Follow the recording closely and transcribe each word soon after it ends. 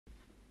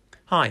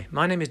Hi,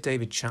 my name is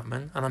David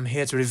Chapman and I'm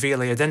here to reveal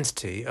the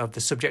identity of the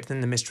subject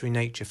in the mystery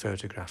nature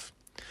photograph.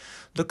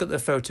 Look at the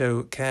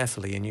photo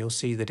carefully and you'll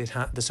see that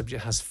the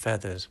subject has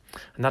feathers,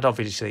 and that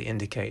obviously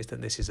indicates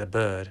that this is a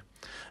bird.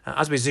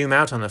 As we zoom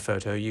out on the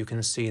photo, you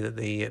can see that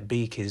the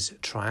beak is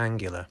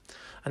triangular,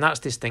 and that's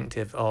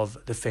distinctive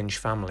of the finch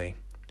family.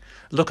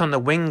 Look on the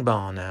wing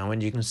bar now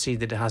and you can see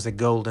that it has a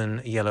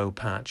golden yellow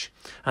patch,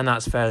 and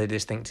that's fairly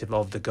distinctive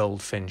of the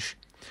goldfinch.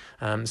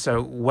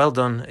 So well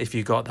done if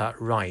you got that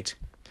right.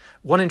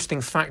 One interesting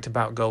fact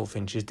about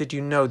goldfinches: did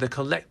you know the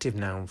collective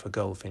noun for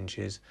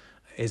goldfinches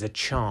is a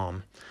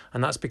charm?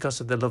 And that's because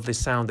of the lovely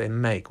sound they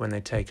make when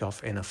they take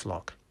off in a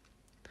flock.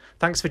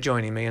 Thanks for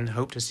joining me and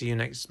hope to see you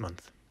next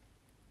month.